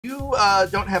You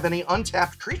don't have any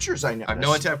untapped creatures, I notice. I have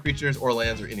no untapped creatures or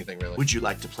lands or anything, really. Would you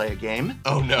like to play a game?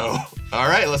 Oh, no. All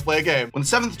right, let's play a game. When the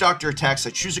 7th Doctor attacks,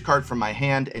 I choose a card from my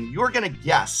hand, and you're going to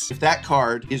guess if that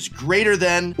card is greater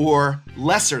than or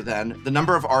lesser than the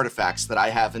number of artifacts that I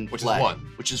have in play. Which is 1.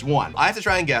 Which is 1. I have to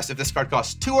try and guess if this card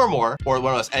costs 2 or more, or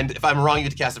one of us, and if I'm wrong, you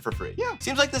get to cast it for free. Yeah.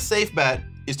 Seems like the safe bet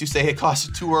is to say it costs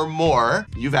 2 or more.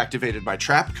 You've activated my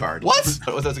trap card. What?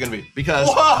 What's that gonna be? Because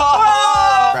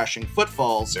Whoa! Crashing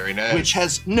Footfalls, Very nice. which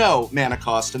has no mana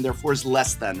cost and therefore is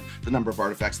less than the number of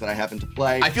artifacts that I have into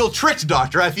play. I feel tricked,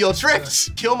 Doctor. I feel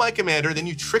tricked. Kill my commander, then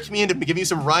you tricked me into giving you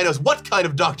some rhinos. What kind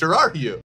of doctor are you?